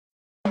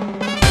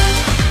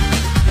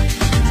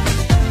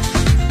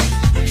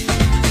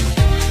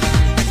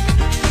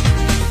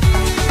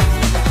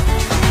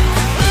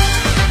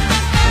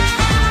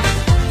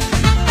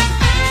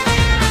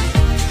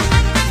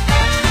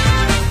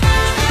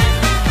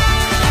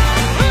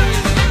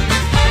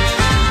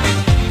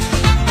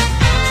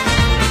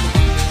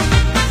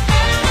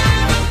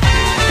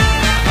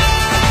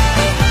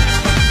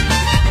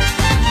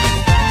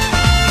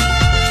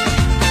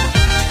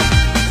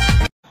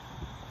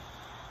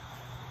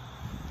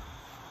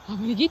I'm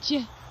gonna get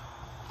you.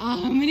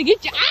 I'm gonna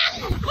get you.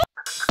 Ah!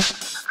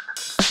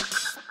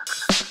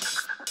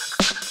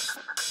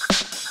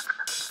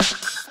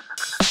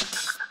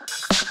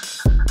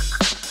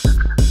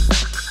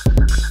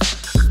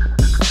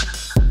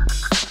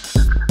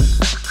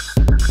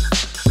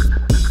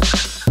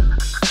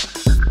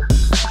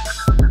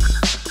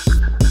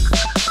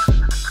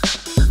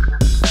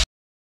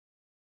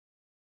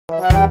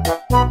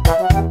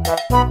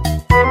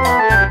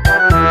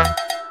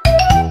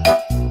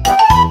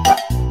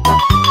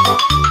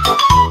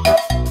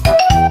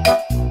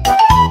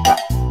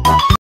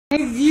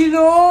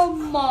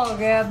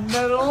 يا ابن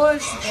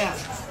الوسخة،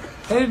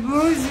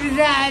 الفلوس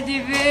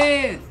بتاعتي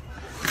فين؟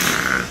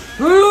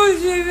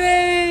 فلوسي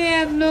فين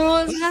يا ابن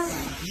الوسخة؟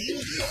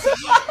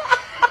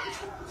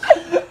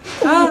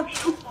 ها؟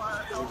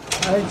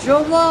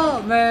 هتشوفها؟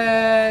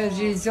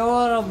 ماشي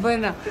سوا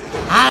ربنا.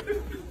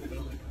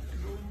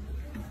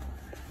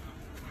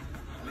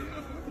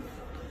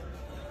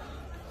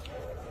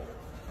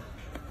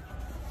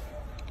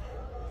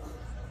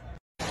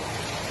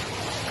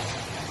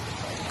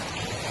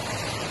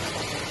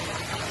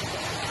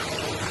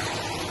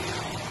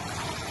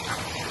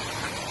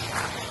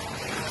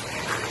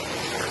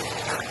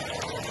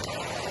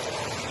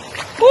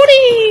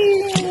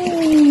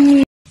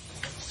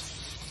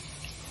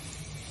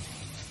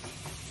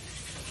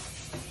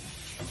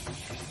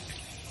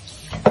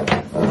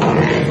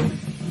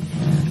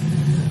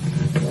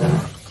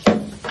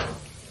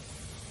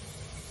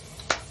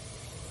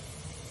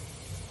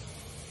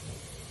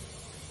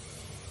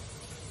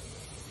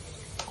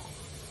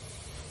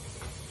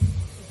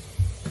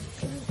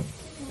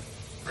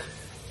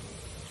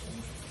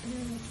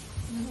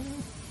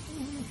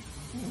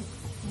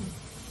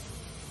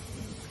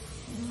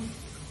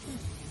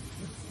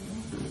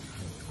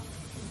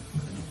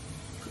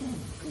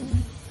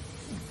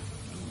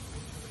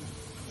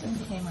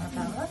 Okay,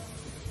 Marabella.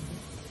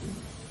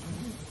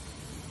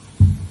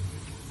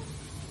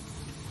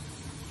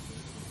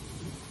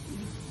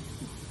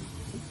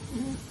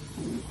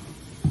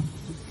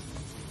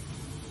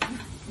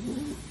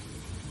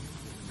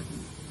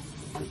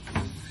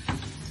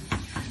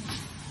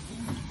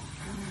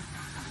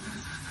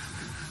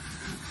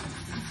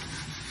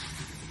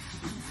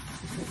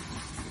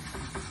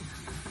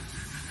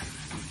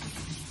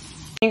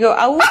 You go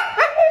out.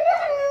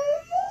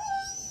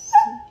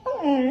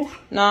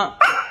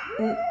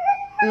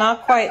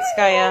 Not quite,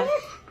 Skya.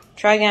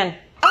 Try again.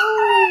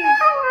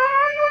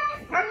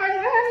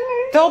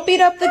 Don't beat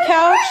up the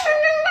couch.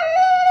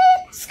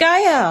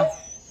 Skya,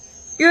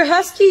 you're a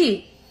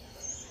husky.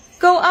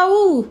 Go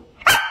ow.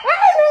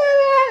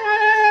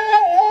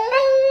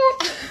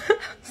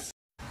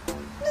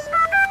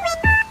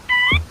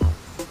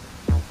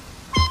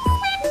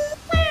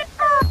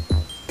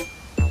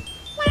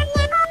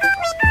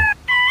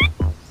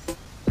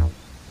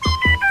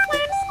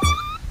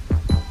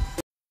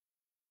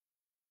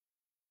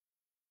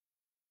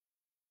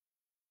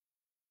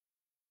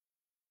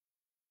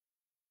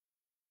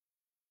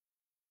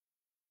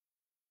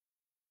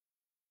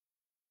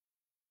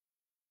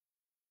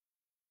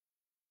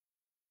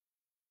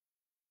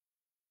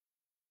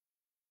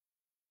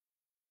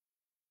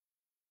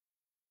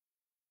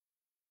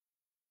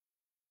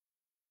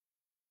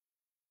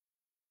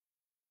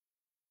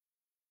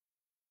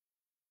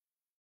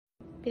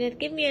 Did it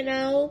give me a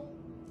no?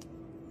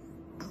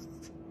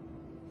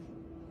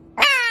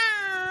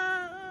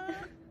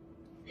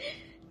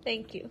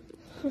 Thank you.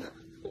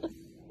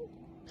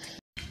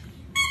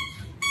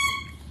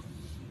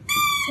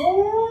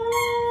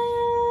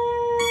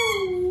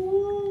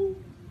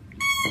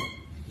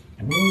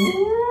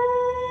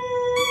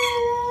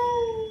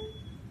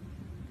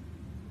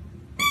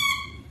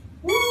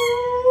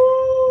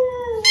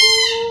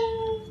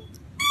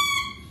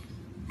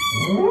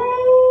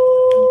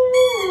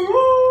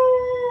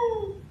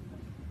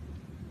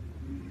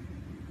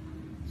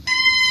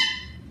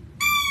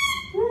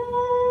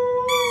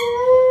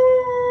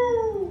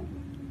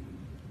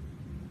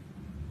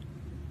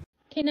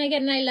 Can I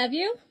get an I love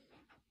you?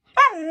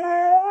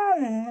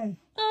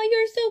 Oh,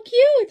 you're so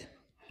cute.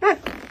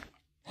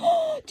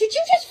 Did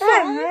you just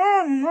fart?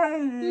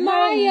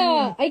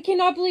 Maya, I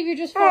cannot believe you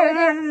just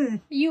farted.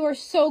 You are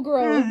so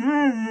gross.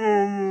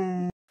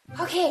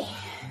 Okay,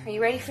 are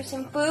you ready for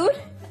some food?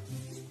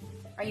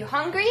 Are you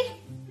hungry?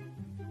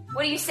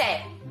 What do you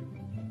say?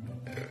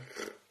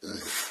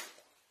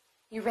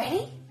 You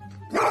ready?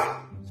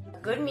 A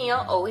good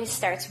meal always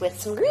starts with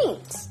some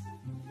greens.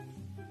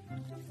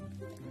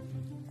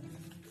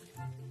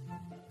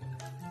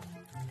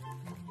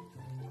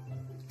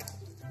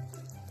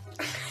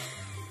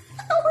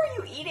 How are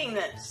you eating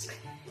this?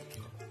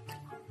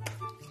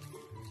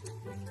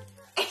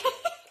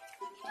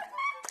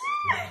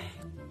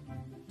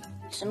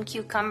 Some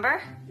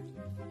cucumber.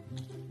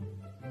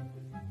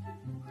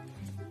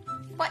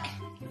 What?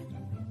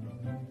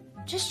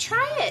 Just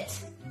try it.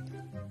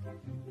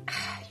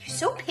 You're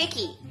so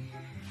picky.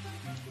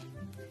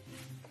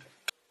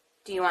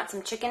 Do you want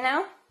some chicken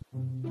now?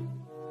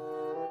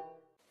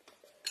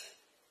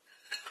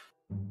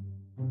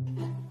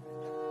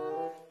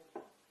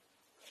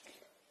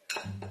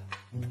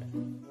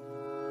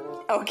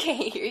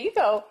 Okay, here you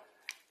go.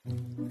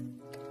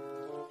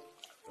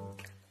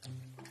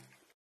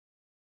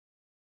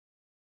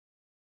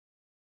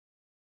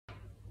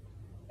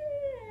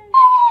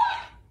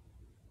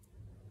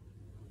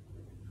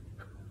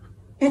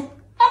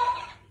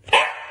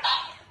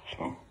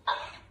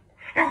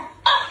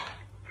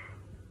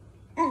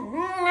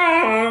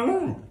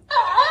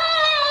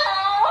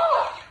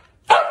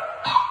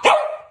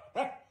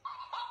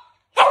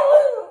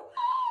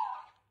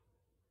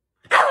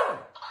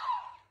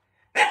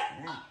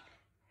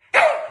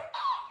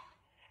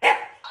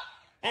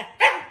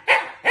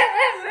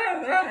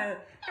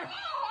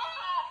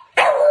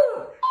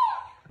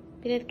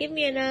 Peanut, give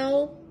me a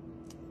no.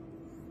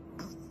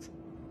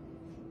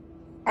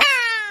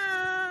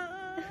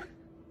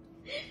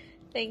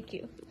 Thank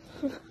you.